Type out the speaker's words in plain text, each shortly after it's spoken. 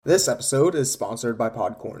This episode is sponsored by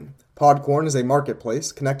Podcorn. Podcorn is a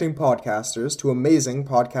marketplace connecting podcasters to amazing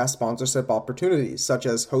podcast sponsorship opportunities, such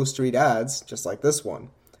as host-read ads, just like this one,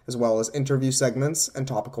 as well as interview segments and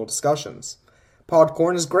topical discussions.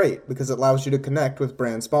 Podcorn is great because it allows you to connect with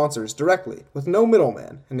brand sponsors directly, with no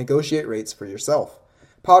middleman, and negotiate rates for yourself.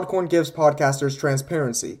 Podcorn gives podcasters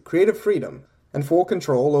transparency, creative freedom, and full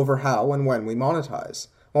control over how and when we monetize,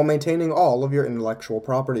 while maintaining all of your intellectual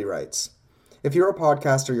property rights. If you're a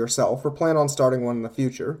podcaster yourself or plan on starting one in the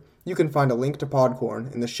future, you can find a link to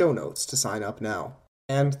Podcorn in the show notes to sign up now.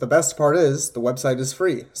 And the best part is, the website is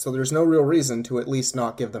free, so there's no real reason to at least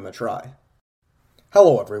not give them a try.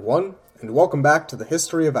 Hello everyone, and welcome back to the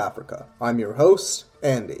History of Africa. I'm your host,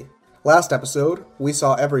 Andy. Last episode, we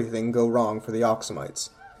saw everything go wrong for the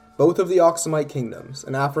Aksumites. Both of the Aksumite kingdoms,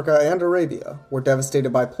 in Africa and Arabia, were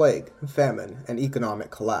devastated by plague, famine, and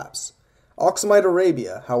economic collapse. Aksumite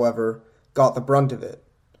Arabia, however, got the brunt of it.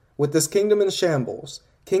 With this kingdom in shambles,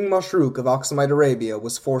 King Mashruk of Aksumite Arabia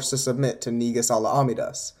was forced to submit to Negus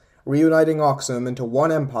al-Amidas, reuniting Aksum into one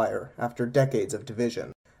empire after decades of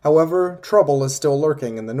division. However, trouble is still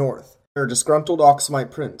lurking in the north. A disgruntled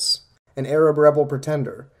Aksumite prince, an Arab rebel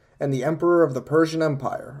pretender, and the emperor of the Persian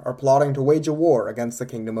Empire are plotting to wage a war against the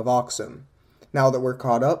kingdom of Aksum. Now that we're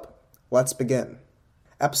caught up, let's begin.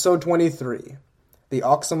 Episode 23, the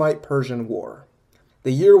Aksumite-Persian War. The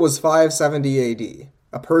year was 570 AD.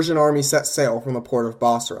 A Persian army set sail from the port of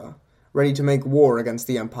Basra, ready to make war against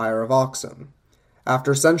the empire of Aksum.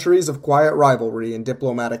 After centuries of quiet rivalry and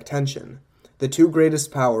diplomatic tension, the two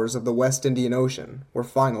greatest powers of the West Indian Ocean were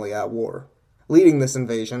finally at war. Leading this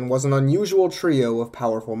invasion was an unusual trio of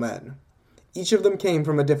powerful men. Each of them came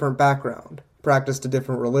from a different background, practiced a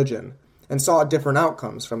different religion, and sought different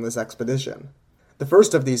outcomes from this expedition. The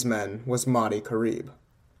first of these men was Mahdi Karib.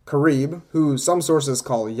 Karib, who some sources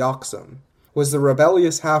call Yaksum, was the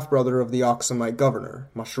rebellious half-brother of the Aksumite governor,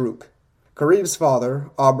 Mashruk. Karib's father,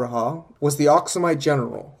 Abraha, was the Aksumite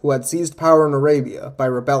general who had seized power in Arabia by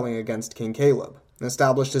rebelling against King Caleb, and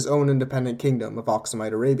established his own independent kingdom of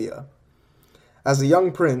Aksumite Arabia. As a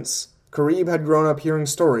young prince, Karib had grown up hearing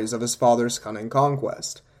stories of his father's cunning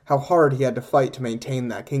conquest, how hard he had to fight to maintain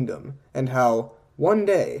that kingdom, and how, one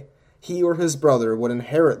day, he or his brother would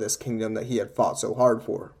inherit this kingdom that he had fought so hard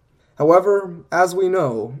for. However, as we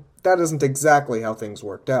know, that isn't exactly how things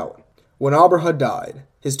worked out. When Abraha died,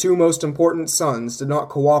 his two most important sons did not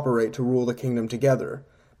cooperate to rule the kingdom together,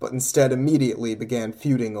 but instead immediately began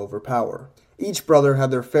feuding over power. Each brother had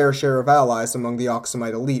their fair share of allies among the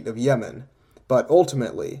Aksumite elite of Yemen, but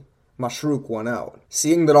ultimately, Mashruk won out.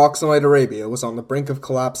 Seeing that Aksumite Arabia was on the brink of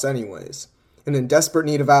collapse anyways, and in desperate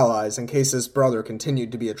need of allies in case his brother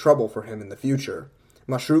continued to be a trouble for him in the future,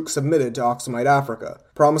 Mashruk submitted to Aksumite Africa,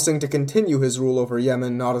 promising to continue his rule over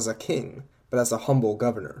Yemen not as a king, but as a humble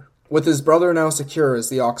governor. With his brother now secure as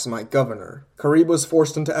the Aksumite governor, Karib was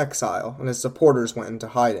forced into exile and his supporters went into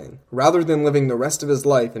hiding. Rather than living the rest of his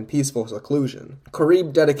life in peaceful seclusion,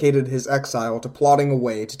 Karib dedicated his exile to plotting a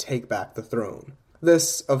way to take back the throne.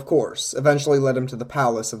 This, of course, eventually led him to the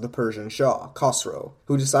palace of the Persian Shah, Khosrow,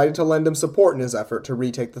 who decided to lend him support in his effort to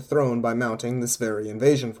retake the throne by mounting this very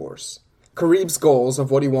invasion force. Karib's goals of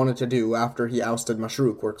what he wanted to do after he ousted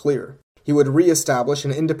Mashruk were clear. He would re-establish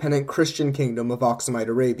an independent Christian kingdom of Aksumite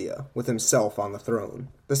Arabia, with himself on the throne.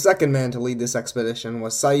 The second man to lead this expedition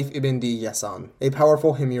was Saif ibn Di Yazan, a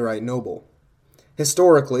powerful Himyarite noble.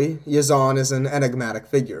 Historically, Yazan is an enigmatic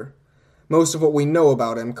figure. Most of what we know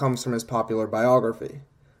about him comes from his popular biography.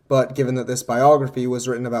 But given that this biography was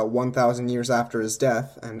written about 1,000 years after his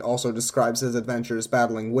death, and also describes his adventures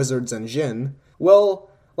battling wizards and jinn, well,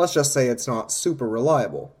 let's just say it's not super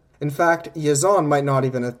reliable. In fact, Yazan might not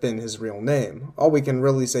even have been his real name. All we can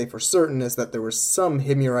really say for certain is that there was some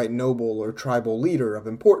Himyarite noble or tribal leader of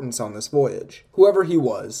importance on this voyage. Whoever he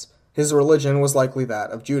was, his religion was likely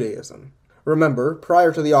that of Judaism. Remember,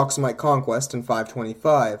 prior to the Aksumite conquest in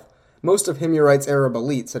 525, most of Himyarite's Arab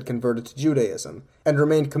elites had converted to Judaism, and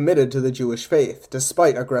remained committed to the Jewish faith,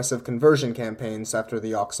 despite aggressive conversion campaigns after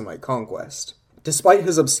the Aksumite conquest. Despite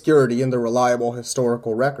his obscurity in the reliable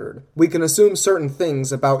historical record, we can assume certain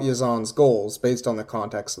things about Yazan's goals based on the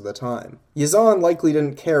context of the time. Yazan likely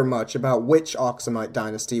didn't care much about which Aksumite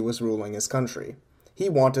dynasty was ruling his country. He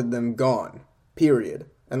wanted them gone, period,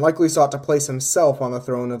 and likely sought to place himself on the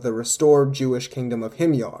throne of the restored Jewish kingdom of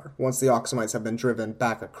Himyar, once the Aksumites have been driven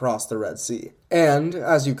back across the Red Sea. And,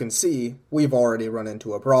 as you can see, we've already run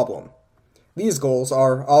into a problem. These goals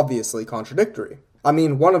are obviously contradictory. I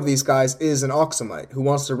mean, one of these guys is an Aksumite who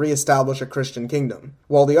wants to re-establish a Christian kingdom,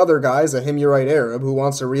 while the other guy's a Himyarite Arab who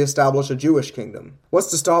wants to re-establish a Jewish kingdom.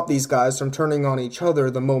 What's to stop these guys from turning on each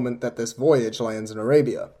other the moment that this voyage lands in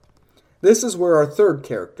Arabia? This is where our third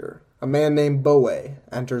character, a man named Boe,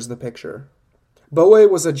 enters the picture. Boe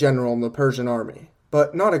was a general in the Persian army,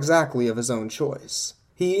 but not exactly of his own choice.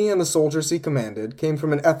 He and the soldiers he commanded came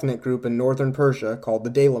from an ethnic group in northern Persia called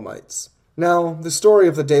the Daylamites. Now, the story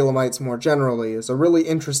of the Daylamites more generally is a really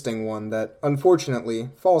interesting one that, unfortunately,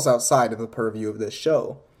 falls outside of the purview of this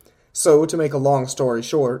show. So, to make a long story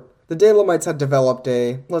short, the Daylamites had developed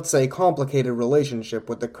a, let's say, complicated relationship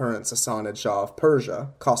with the current Sassanid Shah of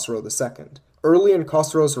Persia, Khosrow II. Early in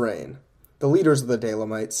Khosrow's reign, the leaders of the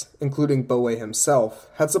Daylamites, including Boe himself,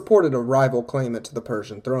 had supported a rival claimant to the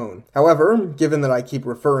Persian throne. However, given that I keep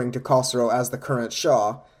referring to Khosrow as the current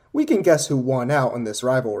Shah, we can guess who won out in this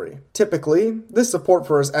rivalry. Typically, this support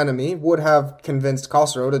for his enemy would have convinced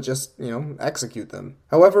Khosrow to just, execute them.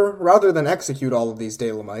 However, rather than execute all of these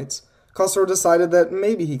Daylamites, Khosrow decided that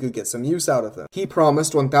maybe he could get some use out of them. He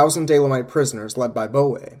promised 1,000 Daylamite prisoners led by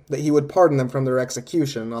Boe that he would pardon them from their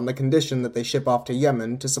execution on the condition that they ship off to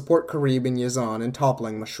Yemen to support Karib and Yazan in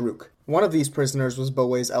toppling Mashruk. One of these prisoners was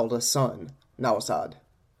Boe's eldest son, Nawzad.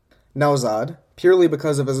 Nawzad, purely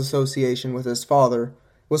because of his association with his father,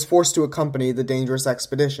 was forced to accompany the dangerous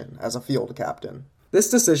expedition as a field captain. This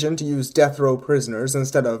decision to use death row prisoners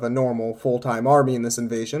instead of a normal, full-time army in this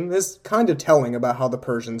invasion is kind of telling about how the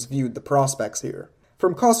Persians viewed the prospects here.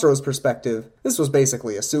 From Khosrow's perspective, this was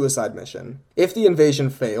basically a suicide mission. If the invasion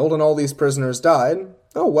failed and all these prisoners died,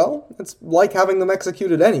 oh well, it's like having them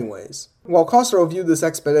executed anyways. While Khosrow viewed this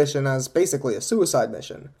expedition as basically a suicide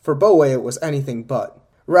mission, for Boe it was anything but.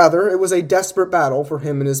 Rather, it was a desperate battle for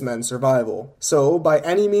him and his men's survival. So, by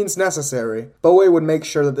any means necessary, Boe would make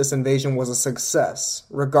sure that this invasion was a success,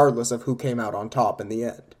 regardless of who came out on top in the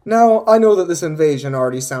end. Now, I know that this invasion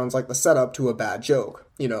already sounds like the setup to a bad joke.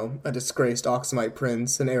 A disgraced Aksumite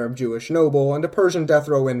prince, an Arab Jewish noble, and a Persian death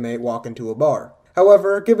row inmate walk into a bar.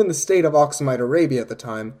 However, given the state of Aksumite Arabia at the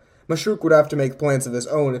time, Mashruk would have to make plans of his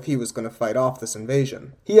own if he was going to fight off this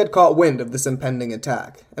invasion. He had caught wind of this impending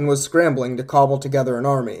attack, and was scrambling to cobble together an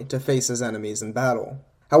army to face his enemies in battle.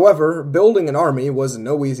 However, building an army was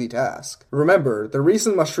no easy task. Remember, the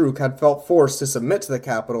reason Mashruk had felt forced to submit to the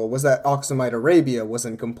capital was that Aksumite Arabia was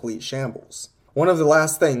in complete shambles. One of the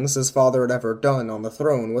last things his father had ever done on the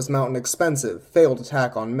throne was mount an expensive, failed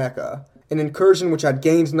attack on Mecca, an incursion which had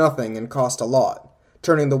gained nothing and cost a lot,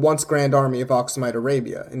 turning the once grand army of Aksumite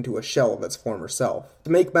Arabia into a shell of its former self. To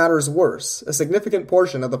make matters worse, a significant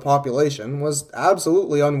portion of the population was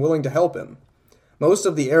absolutely unwilling to help him. Most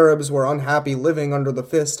of the Arabs were unhappy living under the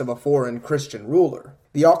fist of a foreign Christian ruler.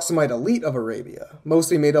 The Aksumite elite of Arabia,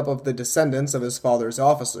 mostly made up of the descendants of his father's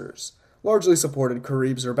officers, largely supported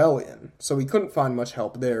Karib's rebellion, so he couldn't find much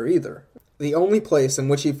help there either. The only place in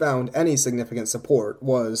which he found any significant support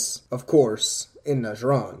was, of course, in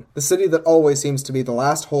Najran, the city that always seems to be the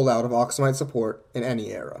last holdout of Aksumite support in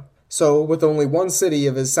any era. So, with only one city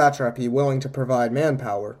of his satrapy willing to provide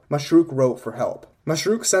manpower, Mashruk wrote for help.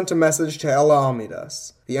 Mashruk sent a message to Ela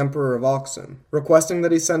Amidas, the Emperor of Aksum, requesting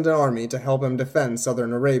that he send an army to help him defend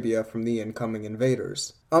southern Arabia from the incoming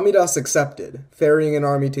invaders. Amidas accepted, ferrying an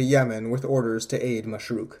army to Yemen with orders to aid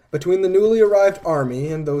Mashruk. Between the newly arrived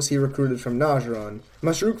army and those he recruited from Najran,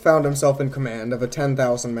 Mashruk found himself in command of a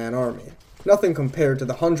 10,000-man army. Nothing compared to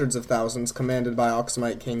the hundreds of thousands commanded by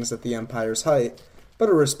Aksumite kings at the empire's height, but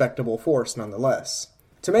a respectable force nonetheless.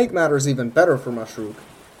 To make matters even better for Mashruk,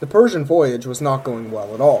 the Persian voyage was not going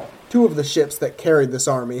well at all. Two of the ships that carried this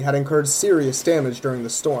army had incurred serious damage during the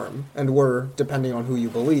storm, and were, depending on who you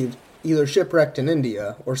believed, either shipwrecked in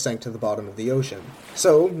India or sank to the bottom of the ocean.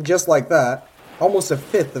 So, just like that, almost a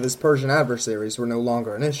fifth of his Persian adversaries were no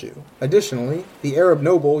longer an issue. Additionally, the Arab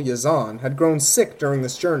noble Yazan had grown sick during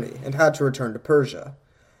this journey and had to return to Persia.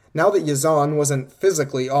 Now that Yazan wasn't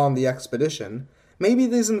physically on the expedition, maybe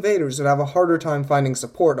these invaders would have a harder time finding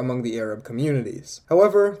support among the Arab communities.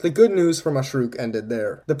 However, the good news for Mashruk ended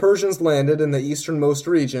there. The Persians landed in the easternmost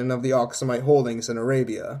region of the Aksumite holdings in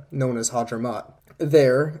Arabia, known as Hadramaut.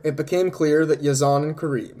 There, it became clear that Yazan and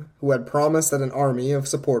Karib, who had promised that an army of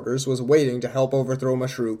supporters was waiting to help overthrow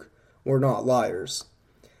Mashruk, were not liars.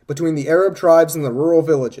 Between the Arab tribes in the rural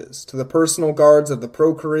villages to the personal guards of the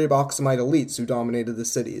pro-Karib Aksumite elites who dominated the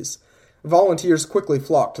cities, volunteers quickly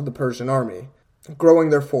flocked to the Persian army,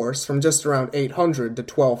 growing their force from just around 800 to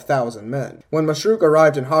 12,000 men. When Mashruk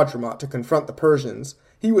arrived in Hadramaut to confront the Persians,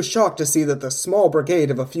 he was shocked to see that the small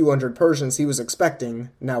brigade of a few hundred Persians he was expecting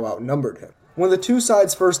now outnumbered him. When the two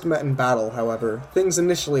sides first met in battle, however, things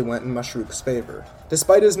initially went in Mashruk's favor.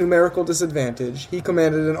 Despite his numerical disadvantage, he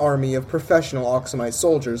commanded an army of professional Aksumite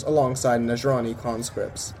soldiers alongside Najrani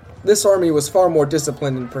conscripts. This army was far more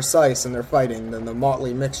disciplined and precise in their fighting than the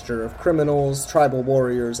motley mixture of criminals, tribal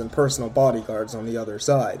warriors, and personal bodyguards on the other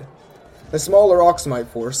side. The smaller Aksumite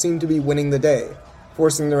force seemed to be winning the day,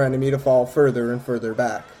 forcing their enemy to fall further and further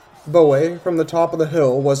back. Boe, from the top of the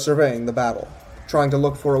hill, was surveying the battle, trying to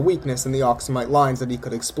look for a weakness in the Aksumite lines that he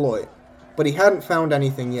could exploit, but he hadn't found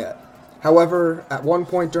anything yet. However, at one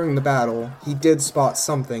point during the battle, he did spot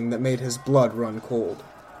something that made his blood run cold.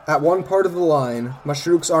 At one part of the line,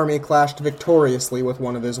 Mashruk's army clashed victoriously with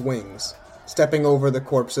one of his wings, stepping over the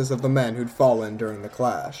corpses of the men who'd fallen during the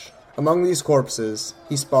clash. Among these corpses,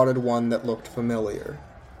 he spotted one that looked familiar.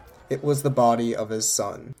 It was the body of his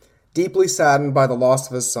son. Deeply saddened by the loss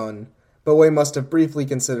of his son, Boe must have briefly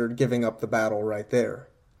considered giving up the battle right there.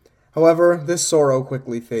 However, this sorrow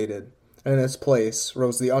quickly faded, and in its place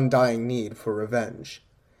rose the undying need for revenge.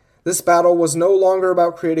 This battle was no longer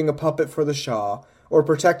about creating a puppet for the Shah or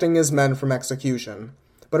protecting his men from execution,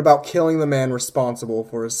 but about killing the man responsible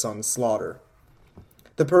for his son's slaughter.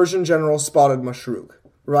 The Persian general spotted Mashruk,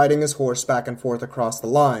 riding his horse back and forth across the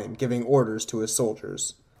line, giving orders to his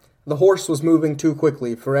soldiers. The horse was moving too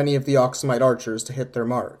quickly for any of the Aksumite archers to hit their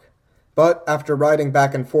mark. But, after riding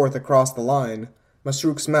back and forth across the line,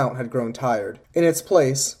 Mashruk's mount had grown tired. In its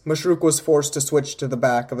place, Mashruk was forced to switch to the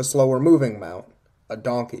back of a slower-moving mount, a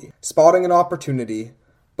donkey. Spotting an opportunity,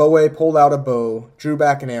 Boe pulled out a bow, drew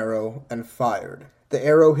back an arrow, and fired. The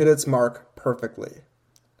arrow hit its mark perfectly.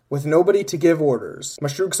 With nobody to give orders,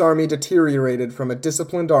 Mashruk's army deteriorated from a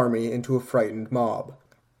disciplined army into a frightened mob.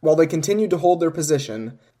 While they continued to hold their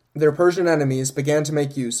position, their Persian enemies began to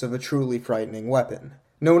make use of a truly frightening weapon.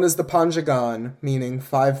 Known as the Panjagan, meaning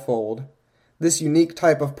fivefold, this unique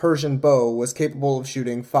type of Persian bow was capable of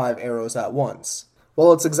shooting 5 arrows at once.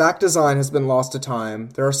 While its exact design has been lost to time,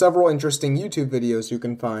 there are several interesting YouTube videos you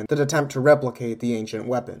can find that attempt to replicate the ancient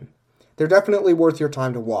weapon. They're definitely worth your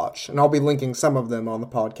time to watch, and I'll be linking some of them on the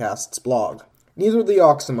podcast's blog. Neither the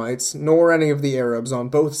Aksumites, nor any of the Arabs on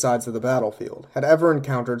both sides of the battlefield, had ever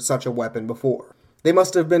encountered such a weapon before. They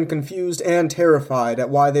must have been confused and terrified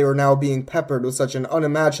at why they were now being peppered with such an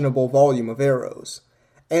unimaginable volume of arrows.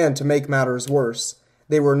 And to make matters worse,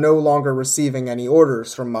 they were no longer receiving any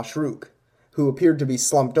orders from Mashruk, who appeared to be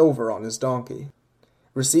slumped over on his donkey.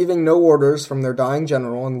 Receiving no orders from their dying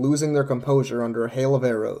general and losing their composure under a hail of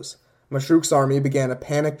arrows, Mashruk's army began a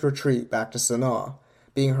panicked retreat back to Sana'a,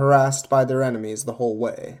 being harassed by their enemies the whole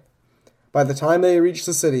way. By the time they reached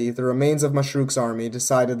the city, the remains of Mashruk's army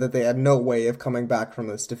decided that they had no way of coming back from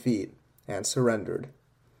this defeat, and surrendered.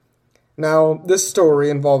 Now, this story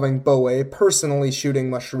involving Boe personally shooting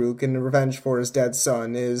Mashruk in revenge for his dead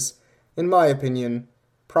son is, in my opinion,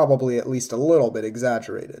 probably at least a little bit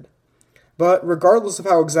exaggerated. But regardless of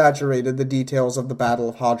how exaggerated the details of the Battle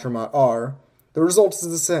of Hadramaut are, the result is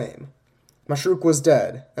the same. Mashruk was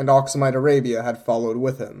dead, and Aksumite Arabia had followed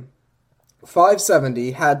with him.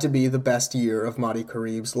 570 had to be the best year of Mahdi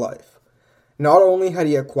Karib's life. Not only had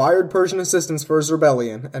he acquired Persian assistance for his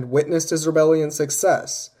rebellion and witnessed his rebellion's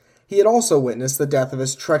success, he had also witnessed the death of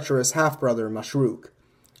his treacherous half-brother Mashruk.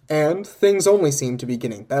 And things only seemed to be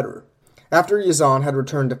getting better. After Yazan had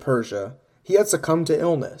returned to Persia, he had succumbed to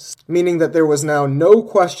illness, meaning that there was now no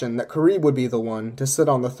question that Karib would be the one to sit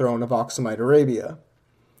on the throne of Aksumite Arabia.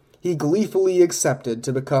 He gleefully accepted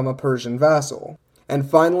to become a Persian vassal, and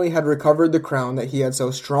finally had recovered the crown that he had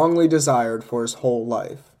so strongly desired for his whole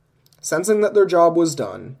life. Sensing that their job was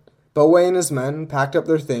done, Boe and his men packed up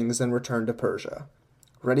their things and returned to Persia,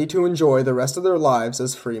 ready to enjoy the rest of their lives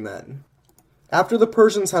as free men. After the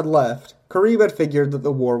Persians had left, Karib had figured that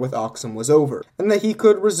the war with Aksum was over, and that he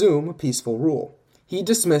could resume peaceful rule. He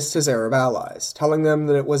dismissed his Arab allies, telling them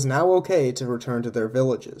that it was now okay to return to their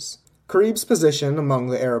villages. Karib's position among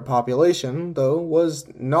the Arab population, though, was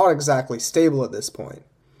not exactly stable at this point.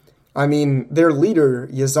 I mean, their leader,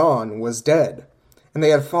 Yazan, was dead, and they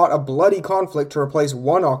had fought a bloody conflict to replace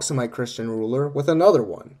one Aksumite Christian ruler with another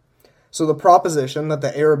one. So the proposition that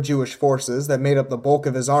the Arab Jewish forces that made up the bulk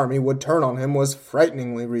of his army would turn on him was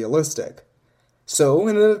frighteningly realistic. So,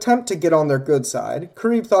 in an attempt to get on their good side,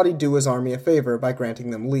 Karib thought he'd do his army a favor by granting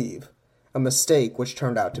them leave, a mistake which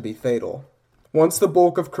turned out to be fatal. Once the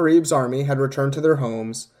bulk of Karib's army had returned to their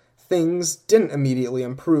homes, things didn't immediately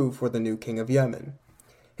improve for the new king of Yemen.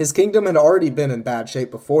 His kingdom had already been in bad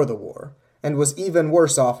shape before the war, and was even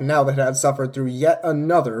worse off now that it had suffered through yet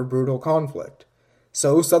another brutal conflict.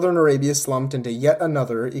 So southern Arabia slumped into yet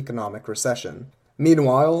another economic recession.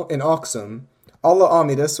 Meanwhile, in Aksum, Allah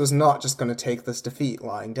Amidus was not just going to take this defeat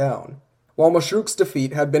lying down. While Mashruk's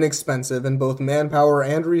defeat had been expensive in both manpower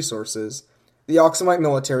and resources, the Aksumite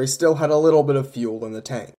military still had a little bit of fuel in the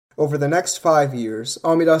tank. Over the next 5 years,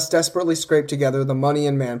 Amydas desperately scraped together the money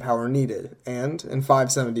and manpower needed, and, in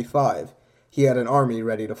 575, he had an army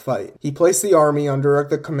ready to fight. He placed the army under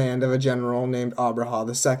the command of a general named Abraha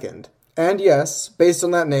II. And yes, based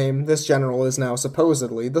on that name, this general is now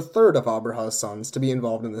supposedly the third of Abraha's sons to be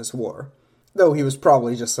involved in this war. Though he was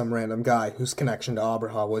probably just some random guy whose connection to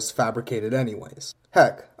Abraha was fabricated anyways.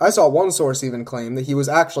 Heck, I saw one source even claim that he was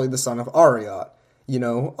actually the son of Ariat,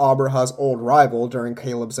 Abraha's old rival during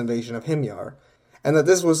Caleb's invasion of Himyar, and that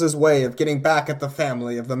this was his way of getting back at the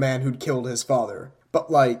family of the man who'd killed his father. But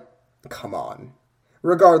come on.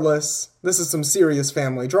 Regardless, this is some serious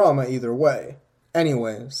family drama either way.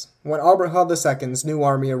 Anyways, when Abraha II's new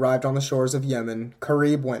army arrived on the shores of Yemen,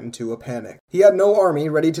 Karib went into a panic. He had no army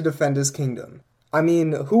ready to defend his kingdom. I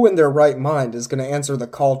mean, who in their right mind is going to answer the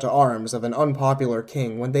call to arms of an unpopular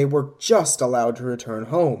king when they were just allowed to return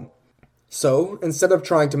home? So, instead of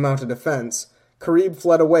trying to mount a defense, Karib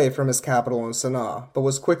fled away from his capital in Sana'a, but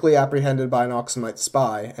was quickly apprehended by an Aksumite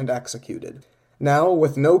spy and executed. Now,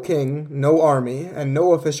 with no king, no army, and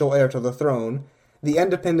no official heir to the throne, the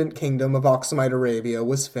independent kingdom of Aksumite Arabia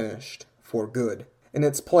was finished, for good. In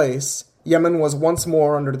its place, Yemen was once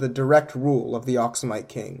more under the direct rule of the Aksumite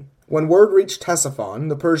king. When word reached Ctesiphon,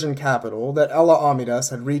 the Persian capital, that Ella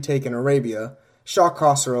Amydas had retaken Arabia, Shah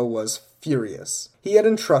Khosrow was furious. He had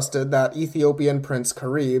entrusted that Ethiopian prince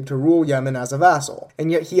Karib to rule Yemen as a vassal,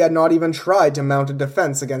 and yet he had not even tried to mount a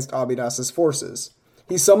defense against Amydas's forces.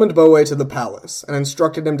 He summoned Boe to the palace, and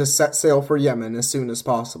instructed him to set sail for Yemen as soon as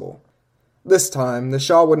possible. This time, the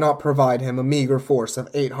Shah would not provide him a meager force of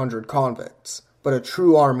 800 convicts, but a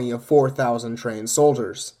true army of 4,000 trained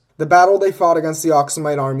soldiers. The battle they fought against the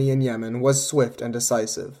Aksumite army in Yemen was swift and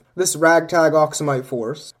decisive. This ragtag Aksumite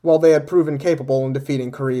force, while they had proven capable in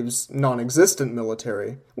defeating Karib's non-existent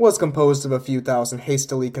military, was composed of a few thousand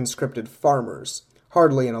hastily conscripted farmers,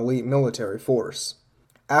 hardly an elite military force.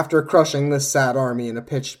 After crushing this sad army in a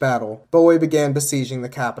pitched battle, Boe began besieging the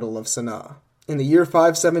capital of Sana'a. In the year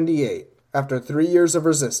 578, after 3 years of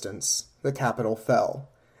resistance, the capital fell,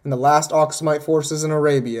 and the last Aksumite forces in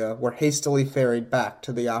Arabia were hastily ferried back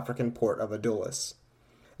to the African port of Adulis.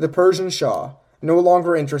 The Persian Shah, no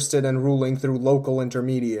longer interested in ruling through local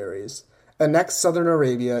intermediaries, annexed southern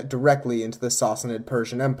Arabia directly into the Sassanid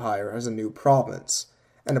Persian Empire as a new province,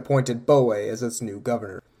 and appointed Boe as its new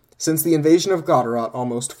governor. Since the invasion of Gujarat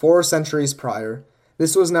almost 4 centuries prior,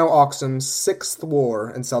 this was now Aksum's 6th war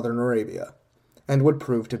in southern Arabia, and would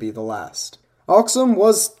prove to be the last. Aksum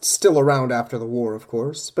was still around after the war, of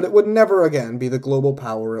course, but it would never again be the global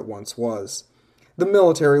power it once was. The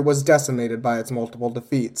military was decimated by its multiple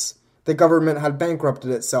defeats. The government had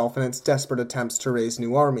bankrupted itself in its desperate attempts to raise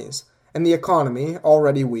new armies, and the economy,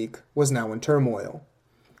 already weak, was now in turmoil.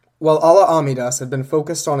 While Ala Amydas had been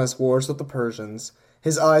focused on his wars with the Persians,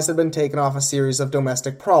 his eyes had been taken off a series of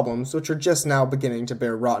domestic problems which were just now beginning to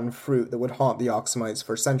bear rotten fruit that would haunt the Aksumites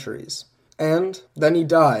for centuries. And then he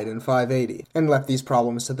died in 580, and left these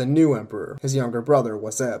problems to the new emperor, his younger brother,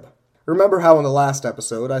 Wazeb. Remember how in the last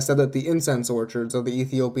episode I said that the incense orchards of the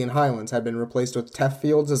Ethiopian highlands had been replaced with teff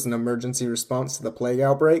fields as an emergency response to the plague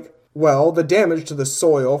outbreak? Well, the damage to the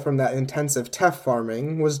soil from that intensive teff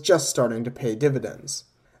farming was just starting to pay dividends.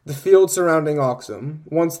 The fields surrounding Aksum,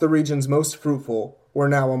 once the region's most fruitful, were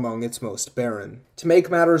now among its most barren. To make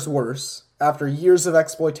matters worse, after years of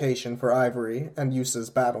exploitation for ivory and use as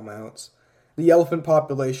battle mounts, the elephant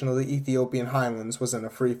population of the Ethiopian highlands was in a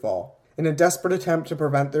freefall. In a desperate attempt to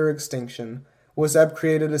prevent their extinction, Wazeb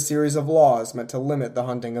created a series of laws meant to limit the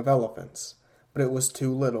hunting of elephants, but it was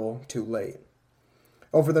too little, too late.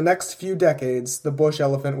 Over the next few decades, the bush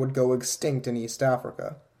elephant would go extinct in East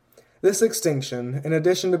Africa. This extinction, in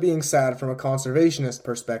addition to being sad from a conservationist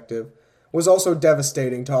perspective, was also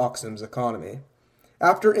devastating to Aksum's economy.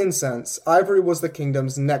 After incense, ivory was the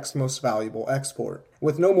kingdom's next most valuable export.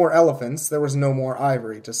 With no more elephants, there was no more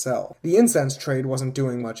ivory to sell. The incense trade wasn't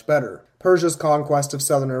doing much better. Persia's conquest of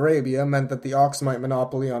southern Arabia meant that the Aksumite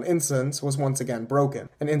monopoly on incense was once again broken,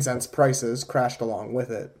 and incense prices crashed along with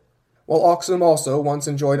it. While Aksum also once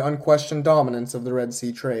enjoyed unquestioned dominance of the Red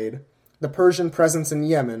Sea trade, the Persian presence in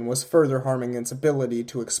Yemen was further harming its ability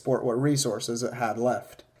to export what resources it had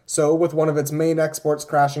left. So, with one of its main exports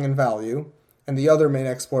crashing in value, and the other main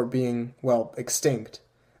export being, extinct,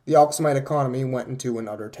 the Aksumite economy went into an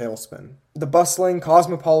utter tailspin. The bustling,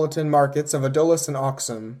 cosmopolitan markets of Adulis and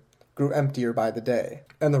Aksum grew emptier by the day,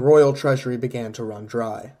 and the royal treasury began to run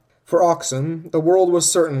dry. For Aksum, the world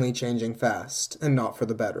was certainly changing fast, and not for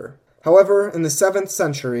the better. However, in the 7th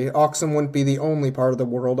century, Aksum wouldn't be the only part of the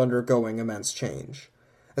world undergoing immense change.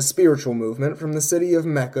 A spiritual movement from the city of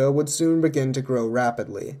Mecca would soon begin to grow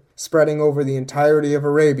rapidly, spreading over the entirety of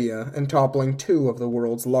Arabia and toppling 2 of the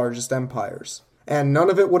world's largest empires. And none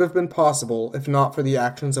of it would have been possible if not for the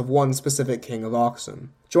actions of one specific king of Aksum.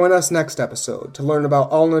 Join us next episode to learn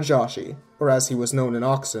about Al-Najashi, or as he was known in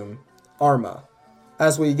Aksum, Arma,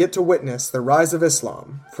 as we get to witness the rise of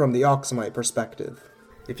Islam from the Aksumite perspective.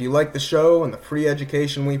 If you like the show and the free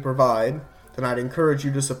education we provide, then I'd encourage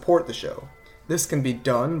you to support the show. This can be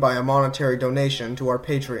done by a monetary donation to our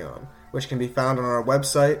Patreon, which can be found on our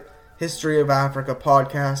website,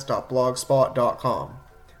 historyofafricapodcast.blogspot.com,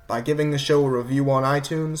 by giving the show a review on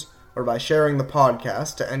iTunes, or by sharing the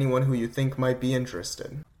podcast to anyone who you think might be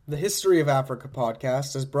interested. The History of Africa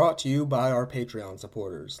podcast is brought to you by our Patreon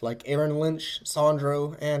supporters, like Aaron Lynch,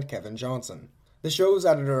 Sandro, and Kevin Johnson. The show's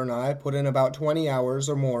editor and I put in about 20 hours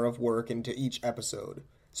or more of work into each episode,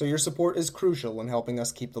 so your support is crucial in helping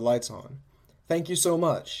us keep the lights on. Thank you so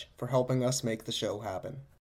much for helping us make the show happen.